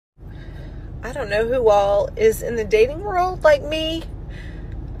I don't know who all is in the dating world like me.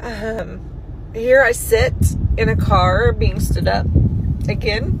 Here I sit in a car being stood up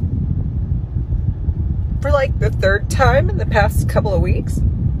again for like the third time in the past couple of weeks.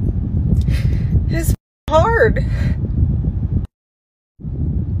 It's hard.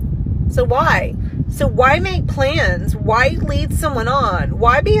 So why? So why make plans? Why lead someone on?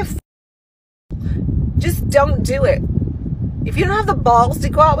 Why be a just don't do it. If you don't have the balls to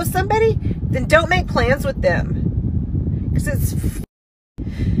go out with somebody, then don't make plans with them. Because it's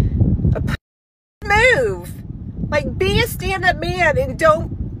a move. Like, be a stand-up man and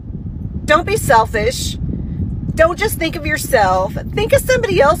don't be selfish. Don't just think of yourself. Think of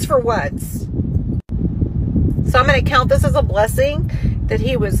somebody else for once. So I'm going to count this as a blessing that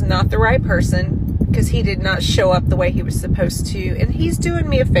he was not the right person, because he did not show up the way he was supposed to. And he's doing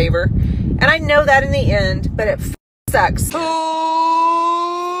me a favor. And I know that in the end, but it sucks. Who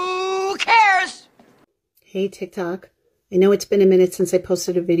cares? Hey, TikTok. I know it's been a minute since I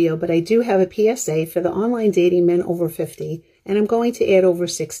posted a video, but I do have a PSA for the online dating men over 50, and I'm going to add over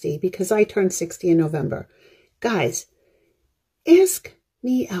 60 because I turned 60 in November. Guys, ask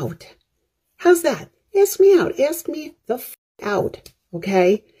me out. How's that? Ask me out. Ask me the out,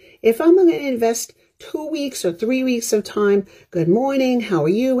 okay? If I'm going to invest 2 weeks or 3 weeks of time, good morning, how are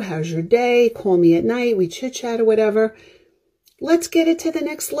you, how's your day, call me at night, we chit-chat or whatever. Let's get it to the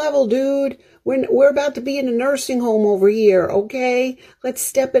next level, dude. We're about to be in a nursing home over here, okay? Let's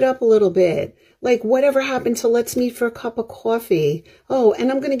step it up a little bit. Like, whatever happened to let's meet for a cup of coffee? Oh,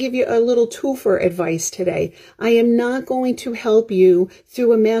 and I'm going to give you a little twofer advice today. I am not going to help you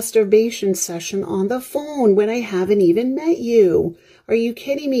through a masturbation session on the phone when I haven't even met you. Are you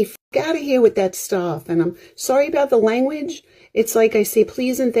kidding me? F out of here with that stuff. And I'm sorry about the language. It's like I say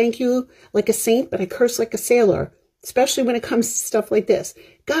please and thank you like a saint, but I curse like a sailor. Especially when it comes to stuff like this.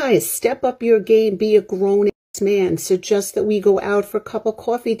 Guys, step up your game. Be a grown-ass man. Suggest that we go out for a cup of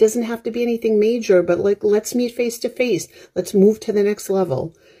coffee. It doesn't have to be anything major, but like, let's meet face to face. Let's move to the next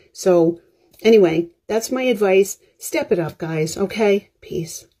level. So anyway, that's my advice. Step it up, guys. Okay?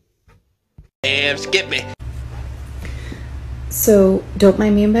 Peace. Damn, skip me. So don't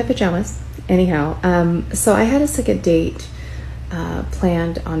mind me in my pajamas. Anyhow, so I had a second date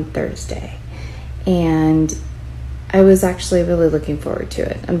planned on Thursday, and I was actually really looking forward to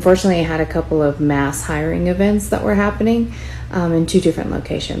it. Unfortunately, I had a couple of mass hiring events that were happening in 2 different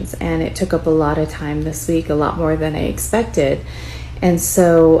locations, and it took up a lot of time this week, a lot more than I expected. And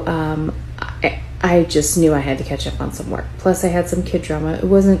so I just knew I had to catch up on some work. Plus, I had some kid drama. It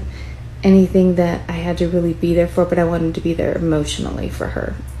wasn't anything that I had to really be there for, but I wanted to be there emotionally for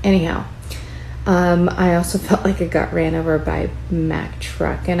her. Anyhow, I also felt like I got ran over by a Mack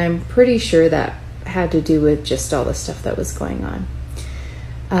truck, and I'm pretty sure that had to do with just all the stuff that was going on.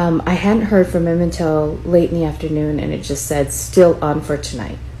 I hadn't heard from him until late in the afternoon, and it just said still on for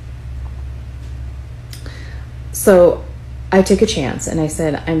tonight. So I took a chance and I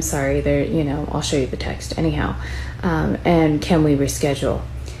said, I'm sorry, I'll show you the text anyhow, and can we reschedule?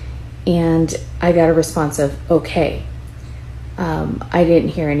 And I got a response of okay. I didn't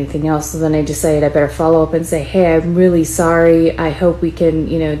hear anything else, so then I decided I better follow up and say, hey, I'm really sorry, I hope we can,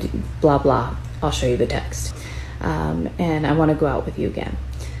 blah blah, I'll show you the text, and I want to go out with you again.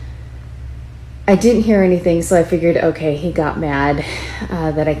 I didn't hear anything, so I figured, okay, he got mad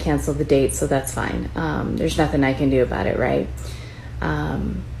that I canceled the date, so that's fine. There's nothing I can do about it, right?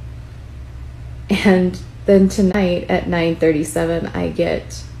 And then tonight at 9:37, I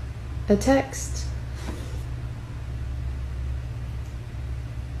get a text.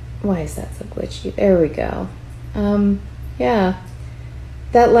 Why is that so glitchy? There we go. Yeah,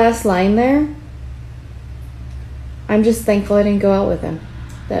 that last line there, I'm just thankful I didn't go out with him.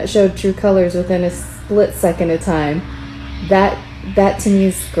 That showed true colors within a split second of time. That to me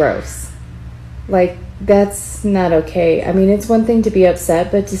is gross. Like, that's not okay. I mean, it's one thing to be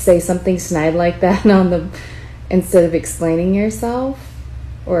upset, but to say something snide like that instead of explaining yourself,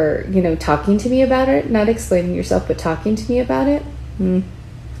 or, talking to me about it, not explaining yourself, but talking to me about it.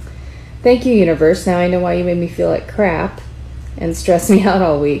 Thank you, universe. Now I know why you made me feel like crap and stress me out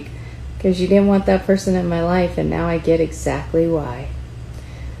all week, because you didn't want that person in my life, and now I get exactly why.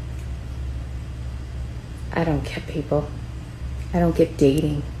 I don't get people. I don't get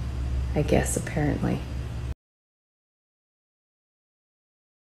dating, I guess, apparently.